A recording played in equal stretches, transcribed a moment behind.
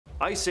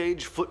Ice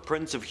Age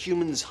footprints of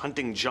humans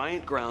hunting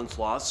giant ground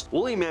sloths,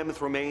 woolly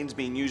mammoth remains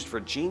being used for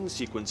gene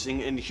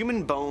sequencing, and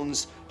human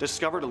bones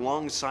discovered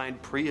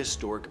alongside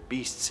prehistoric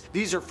beasts.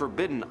 These are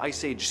forbidden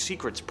Ice Age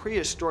secrets,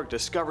 prehistoric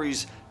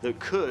discoveries that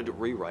could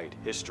rewrite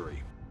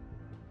history.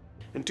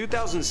 In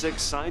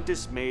 2006,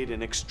 scientists made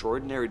an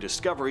extraordinary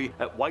discovery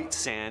at White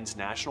Sands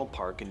National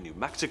Park in New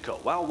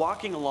Mexico. While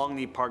walking along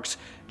the park's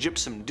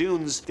gypsum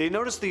dunes, they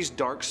noticed these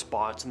dark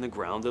spots in the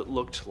ground that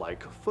looked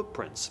like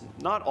footprints.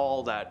 Not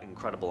all that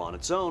incredible on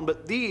its own,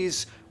 but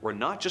these were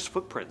not just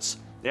footprints.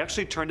 They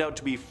actually turned out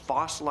to be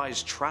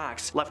fossilized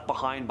tracks left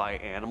behind by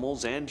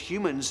animals and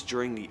humans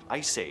during the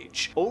Ice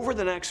Age. Over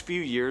the next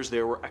few years,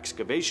 there were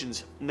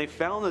excavations, and they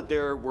found that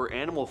there were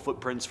animal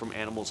footprints from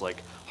animals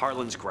like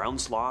Harlan's ground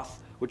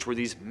sloth, which were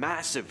these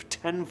massive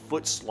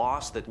 10-foot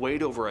sloths that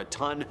weighed over a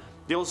ton.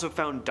 They also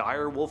found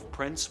dire wolf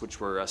prints, which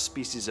were a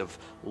species of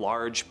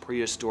large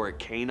prehistoric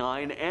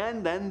canine,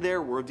 and then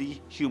there were the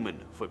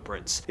human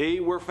footprints.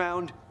 They were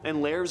found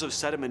in layers of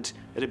sediment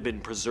that had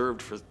been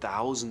preserved for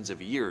thousands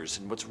of years,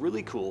 and what's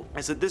really cool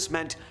is that this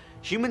meant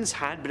humans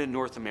had been in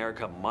North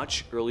America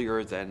much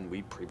earlier than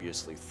we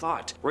previously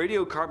thought.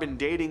 Radiocarbon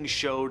dating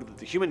showed that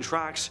the human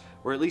tracks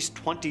were at least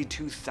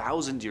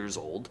 22,000 years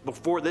old.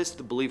 Before this,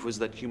 the belief was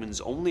that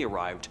humans only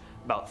arrived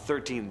about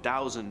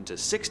 13,000 to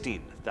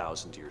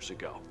 16,000 years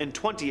ago. In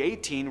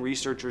 2018,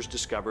 researchers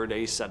discovered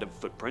a set of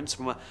footprints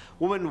from a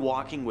woman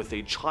walking with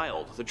a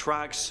child. The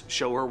tracks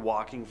show her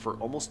walking for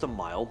almost a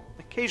mile,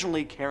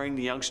 occasionally carrying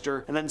the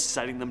youngster and then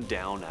setting them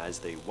down as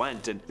they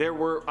went. And there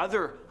were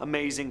other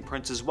amazing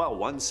prints as well.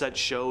 One set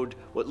showed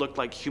what looked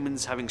like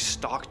humans having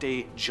stalked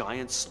a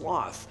giant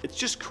sloth. It's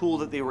just cool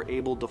that they were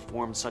able to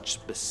form such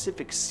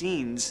specific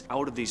scenes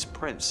out of these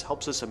prints.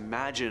 Helps us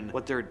imagine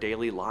what their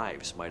daily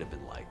lives might have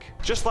been like.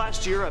 Just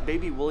last year, a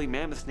baby woolly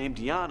mammoth named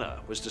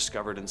Yana was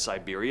discovered in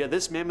Siberia.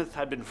 This mammoth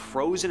had been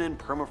frozen in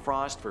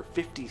permafrost for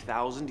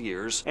 50,000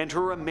 years, and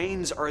her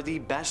remains are the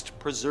best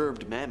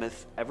preserved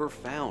mammoth ever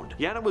found.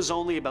 Yana was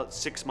only about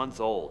 6 months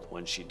old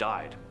when she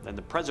died, and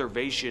the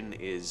preservation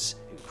is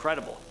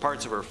incredible.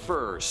 Parts of her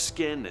fur,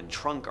 skin, and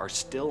trunk are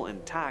still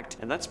intact,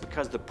 and that's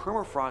because the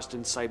permafrost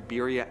in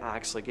Siberia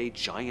acts like a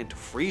giant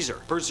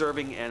freezer,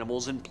 preserving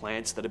animals and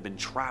plants that have been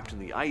trapped in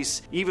the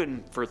ice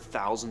even for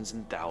thousands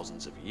and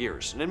thousands of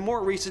years. And in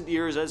more recent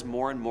years, as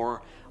more and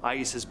more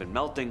ice has been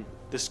melting,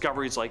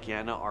 discoveries like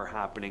Yana are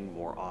happening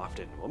more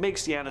often. What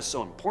makes Yana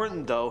so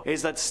important, though,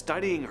 is that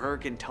studying her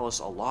can tell us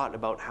a lot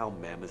about how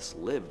mammoths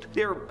lived.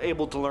 They're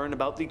able to learn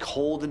about the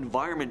cold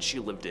environment she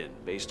lived in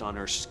based on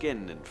her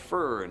skin and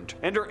fur,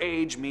 and her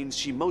age means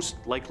she most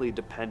likely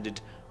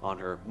depended on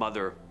her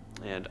mother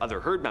and other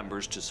herd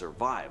members to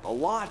survive. A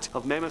lot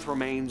of mammoth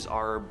remains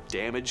are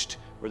damaged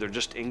or they're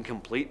just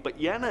incomplete, but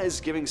Yana is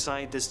giving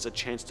scientists a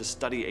chance to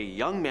study a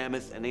young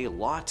mammoth in a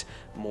lot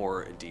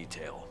more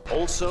detail.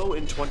 Also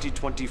in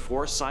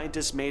 2024,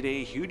 scientists made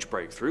a huge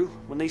breakthrough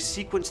when they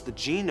sequenced the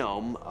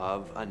genome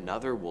of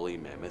another woolly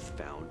mammoth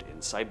found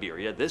in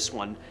Siberia. This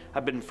one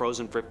had been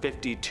frozen for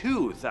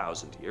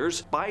 52,000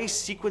 years. By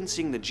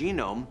sequencing the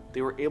genome,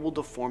 they were able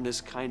to form this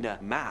kind of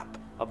map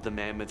of the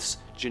mammoth's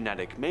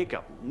genetic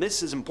makeup. And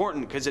this is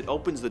important because it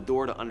opens the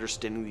door to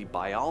understanding the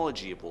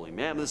biology of woolly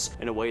mammoths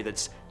in a way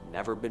that's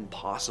never been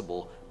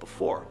possible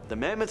before. The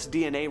mammoth's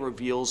DNA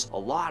reveals a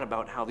lot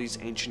about how these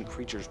ancient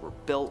creatures were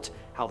built,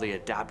 how they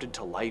adapted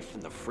to life in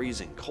the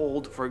freezing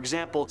cold. For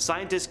example,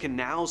 scientists can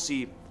now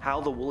see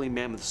how the woolly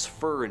mammoth's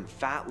fur and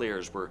fat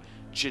layers were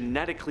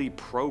genetically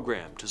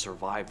programmed to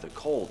survive the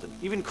cold.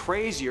 And even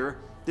crazier,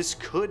 this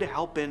could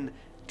help in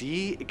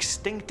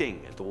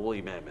de-extincting the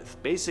woolly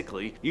mammoth,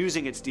 basically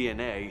using its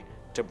DNA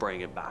to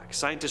bring it back.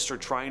 Scientists are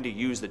trying to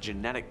use the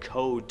genetic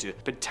code to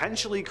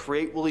potentially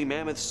create woolly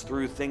mammoths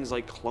through things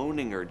like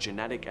cloning or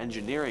genetic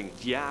engineering.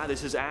 Yeah,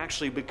 this is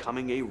actually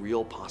becoming a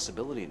real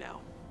possibility now.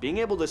 Being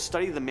able to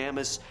study the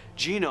mammoth's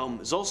genome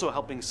is also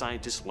helping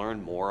scientists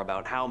learn more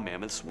about how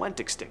mammoths went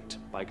extinct.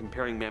 By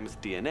comparing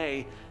mammoth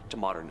DNA to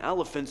modern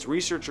elephants,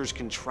 researchers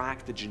can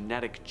track the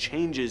genetic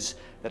changes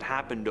that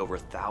happened over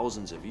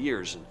thousands of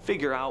years and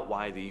figure out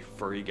why the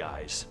furry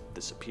guys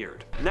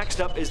disappeared.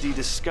 Next up is the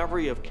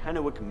discovery of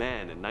Kennewick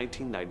Man in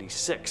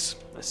 1996,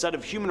 a set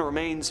of human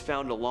remains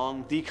found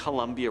along the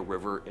Columbia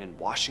River in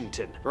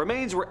Washington. The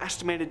remains were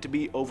estimated to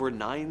be over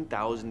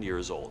 9,000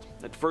 years old.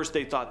 At first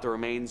they thought the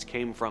remains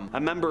came from a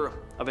member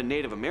of a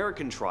Native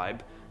American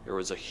tribe. There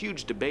was a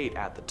huge debate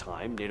at the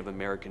time. Native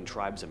American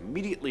tribes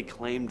immediately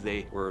claimed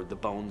they were the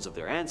bones of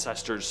their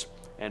ancestors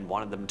and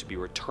wanted them to be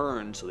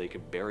returned so they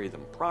could bury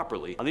them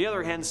properly. On the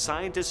other hand,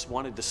 scientists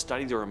wanted to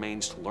study the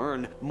remains to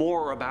learn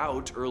more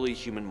about early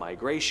human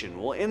migration.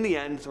 Well, in the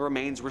end, the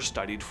remains were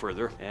studied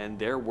further, and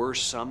there were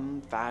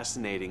some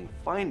fascinating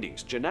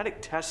findings. Genetic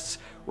tests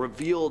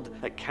revealed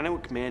that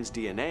Kennewick Man's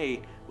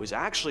DNA was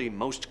actually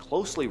most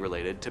closely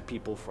related to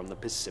people from the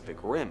Pacific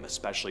Rim,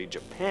 especially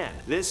Japan.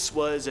 This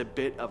was a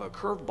bit of a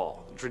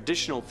curveball. The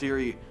traditional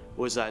theory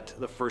was that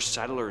the first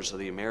settlers of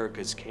the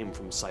Americas came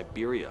from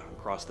Siberia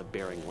across the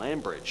Bering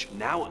Land Bridge.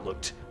 Now it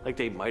looked like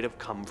they might have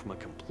come from a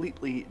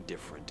completely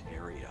different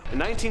area. In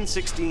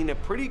 1916, a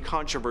pretty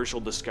controversial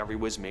discovery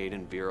was made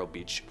in Vero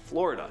Beach,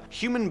 Florida.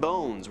 Human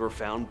bones were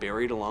found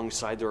buried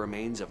alongside the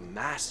remains of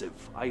massive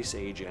Ice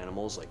Age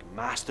animals like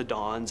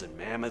mastodons and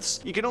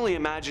mammoths. You can only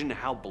imagine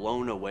how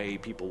blown away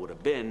people would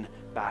have been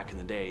back in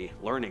the day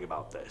learning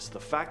about this. The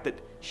fact that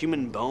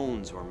human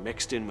bones were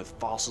mixed in with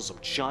fossils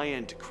of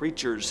giant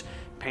creatures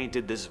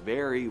painted this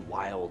very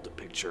wild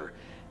picture.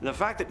 And the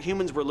fact that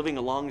humans were living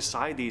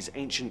alongside these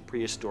ancient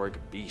prehistoric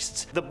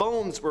beasts. The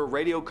bones were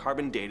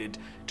radiocarbon dated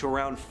to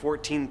around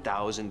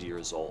 14,000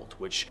 years old,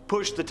 which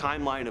pushed the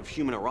timeline of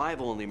human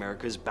arrival in the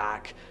Americas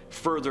back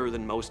further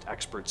than most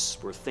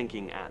experts were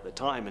thinking at the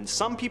time, and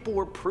some people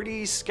were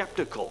pretty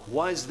skeptical.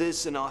 Was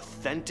this an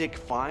authentic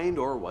find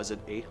or was it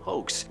a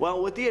hoax?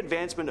 Well, with the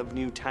advancement of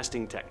new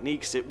testing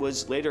techniques, it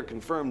was later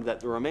confirmed that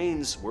the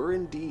remains were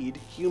indeed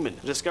human.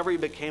 The discovery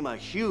became a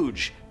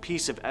huge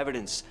piece of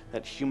evidence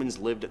that humans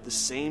lived at the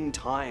same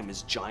time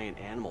as giant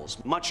animals,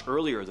 much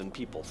earlier than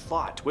people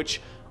thought, which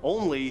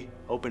only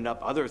opened up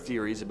other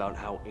theories about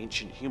how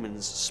ancient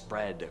humans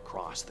spread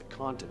across the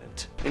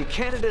continent. In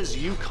Canada's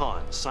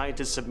Yukon,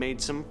 scientists have made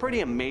some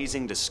pretty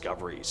amazing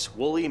discoveries.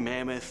 Woolly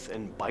mammoth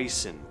and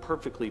bison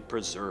perfectly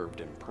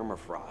preserved in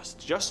permafrost.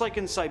 Just like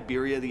in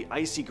Siberia, the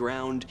icy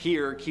ground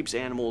here keeps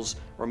animals'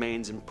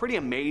 remains in pretty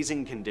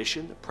amazing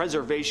condition. The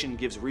preservation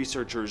gives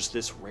researchers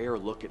this rare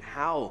look at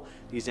how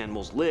these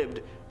animals lived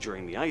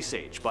during the Ice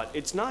Age. But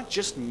it's not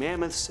just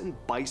mammoths and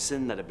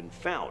bison that have been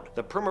found.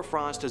 The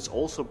permafrost has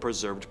also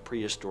preserved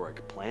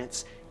prehistoric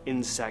plants,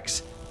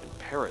 insects, and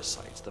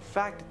parasites. The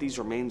fact that these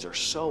remains are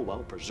so well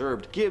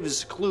preserved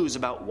gives clues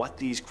about what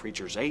these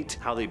creatures ate,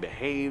 how they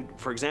behaved.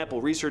 For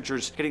example,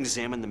 researchers can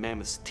examine the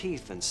mammoth's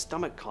teeth and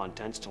stomach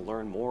contents to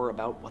learn more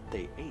about what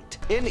they ate.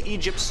 In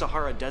Egypt's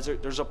Sahara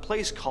Desert, there's a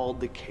place called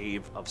the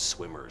Cave of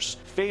Swimmers,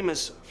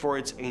 famous for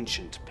its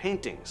ancient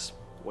paintings.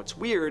 What's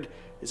weird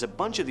is a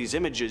bunch of these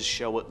images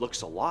show what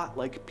looks a lot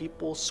like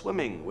people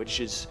swimming, which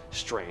is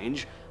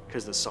strange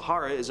because the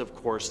Sahara is of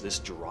course this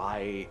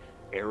dry,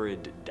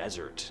 arid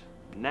desert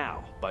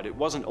now, but it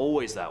wasn't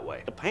always that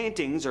way. The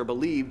paintings are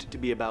believed to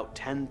be about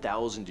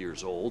 10,000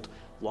 years old,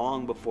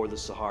 long before the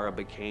Sahara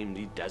became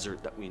the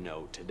desert that we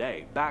know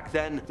today. Back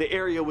then, the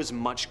area was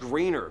much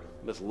greener,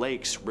 with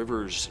lakes,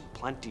 rivers, and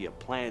plenty of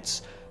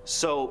plants,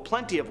 so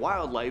plenty of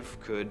wildlife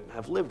could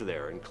have lived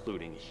there,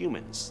 including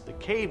humans. The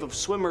Cave of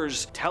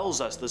Swimmers tells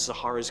us the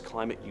Sahara's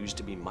climate used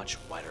to be much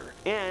wetter,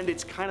 and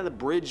it's kind of the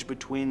bridge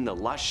between the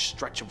lush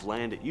stretch of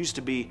land it used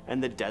to be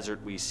and the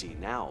desert we see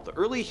now. The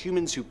early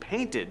humans who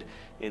painted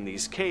in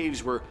these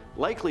caves were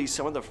likely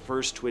some of the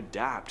first to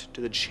adapt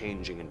to the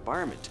changing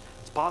environment.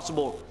 It's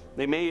possible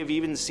they may have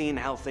even seen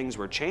how things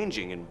were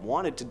changing and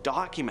wanted to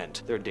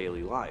document their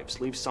daily lives,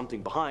 leave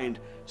something behind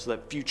so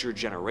that future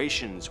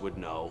generations would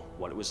know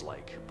what it was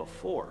like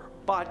before.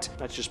 But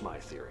that's just my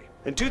theory.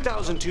 In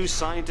 2002,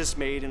 scientists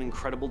made an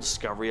incredible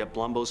discovery at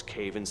Blombos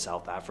Cave in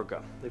South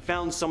Africa. They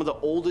found some of the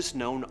oldest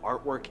known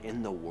artwork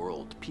in the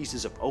world,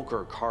 pieces of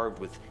ochre carved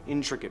with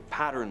intricate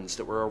patterns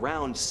that were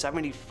around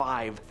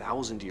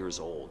 75,000 years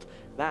old.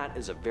 That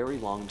is a very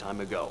long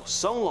time ago.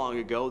 So long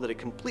ago that it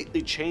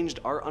completely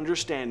changed our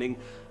understanding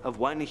of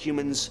when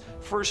humans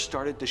first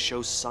started to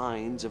show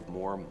signs of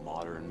more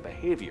modern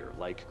behavior,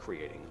 like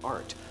creating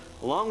art.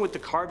 Along with the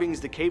carvings,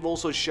 the cave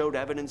also showed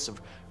evidence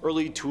of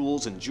early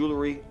tools and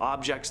jewelry,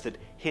 objects that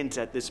hint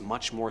at this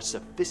much more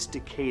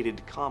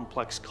sophisticated,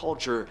 complex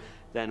culture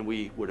than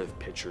we would have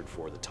pictured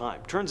for the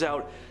time. Turns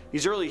out,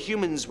 these early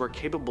humans were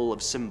capable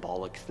of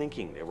symbolic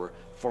thinking. They were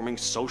forming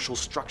social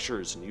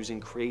structures and using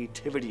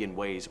creativity in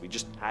ways we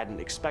just hadn't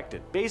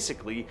expected.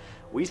 Basically,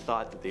 we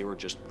thought that they were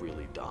just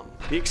really dumb.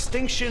 The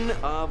extinction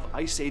of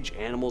Ice Age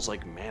animals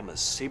like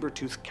mammoths,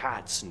 saber-toothed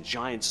cats, and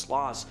giant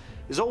sloths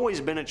has always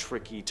been a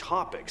tricky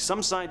topic.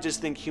 Some scientists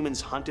think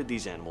humans hunted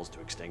these animals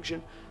to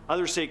extinction.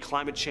 Others say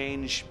climate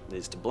change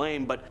is to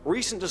blame, but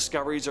recent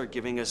discoveries are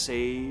giving us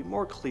a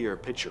more clear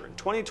picture. In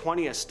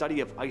 2020, a study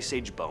of Ice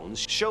Age bones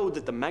showed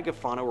that the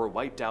megafauna were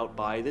wiped out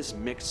by this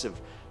mix of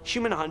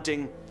human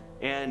hunting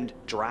and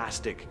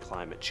drastic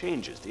climate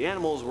changes. The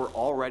animals were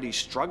already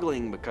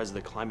struggling because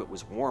the climate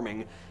was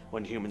warming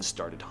when humans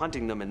started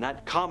hunting them, and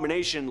that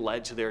combination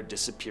led to their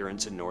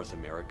disappearance in North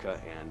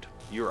America and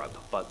Europe.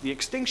 But the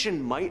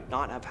extinction might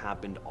not have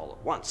happened all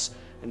at once.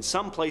 In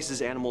some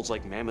places, animals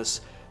like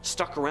mammoths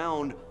stuck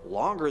around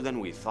longer than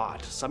we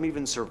thought. Some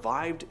even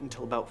survived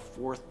until about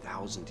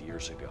 4,000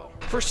 years ago.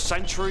 For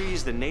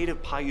centuries, the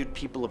native Paiute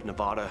people of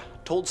Nevada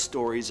told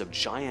stories of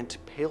giant,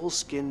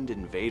 pale-skinned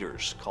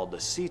invaders called the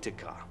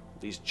Sitka.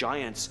 These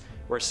giants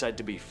were said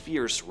to be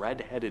fierce,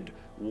 red-headed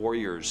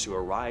warriors who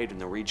arrived in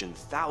the region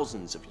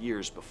thousands of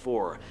years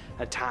before,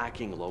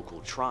 attacking local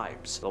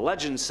tribes. The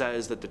legend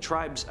says that the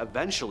tribes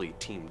eventually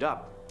teamed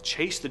up,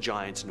 chased the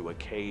giants into a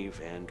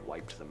cave, and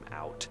wiped them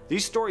out.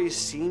 These stories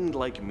seemed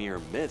like mere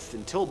myth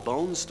until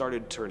bones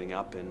started turning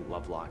up in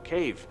Lovelock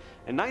Cave.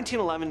 In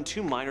 1911,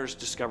 two miners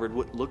discovered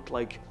what looked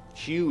like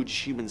huge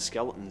human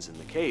skeletons in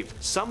the cave.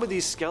 Some of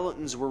these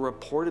skeletons were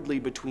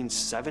reportedly between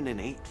 7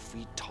 and 8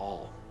 feet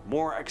tall.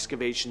 More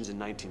excavations in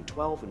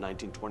 1912 and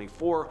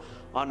 1924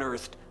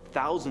 unearthed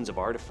thousands of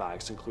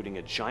artifacts, including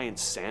a giant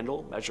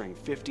sandal measuring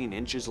 15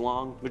 inches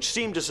long, which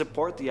seemed to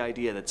support the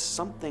idea that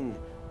something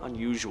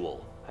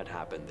unusual had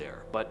happened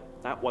there. But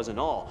that wasn't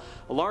all.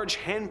 A large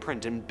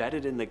handprint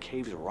embedded in the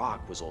cave's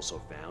rock was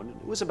also found,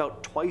 and it was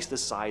about twice the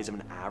size of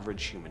an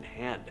average human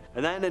hand.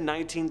 And then in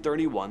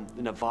 1931,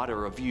 the Nevada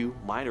Review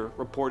Minor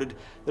reported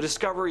the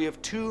discovery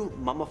of 2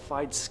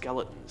 mummified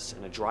skeletons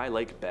in a dry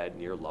lake bed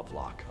near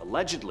Lovelock,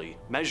 allegedly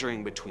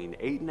measuring between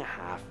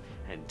 8.5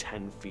 and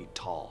 10 feet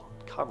tall,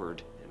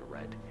 covered in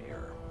red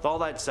hair. With all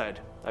that said,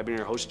 I've been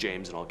your host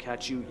James, and I'll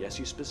catch you, yes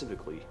you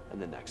specifically, in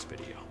the next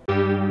video.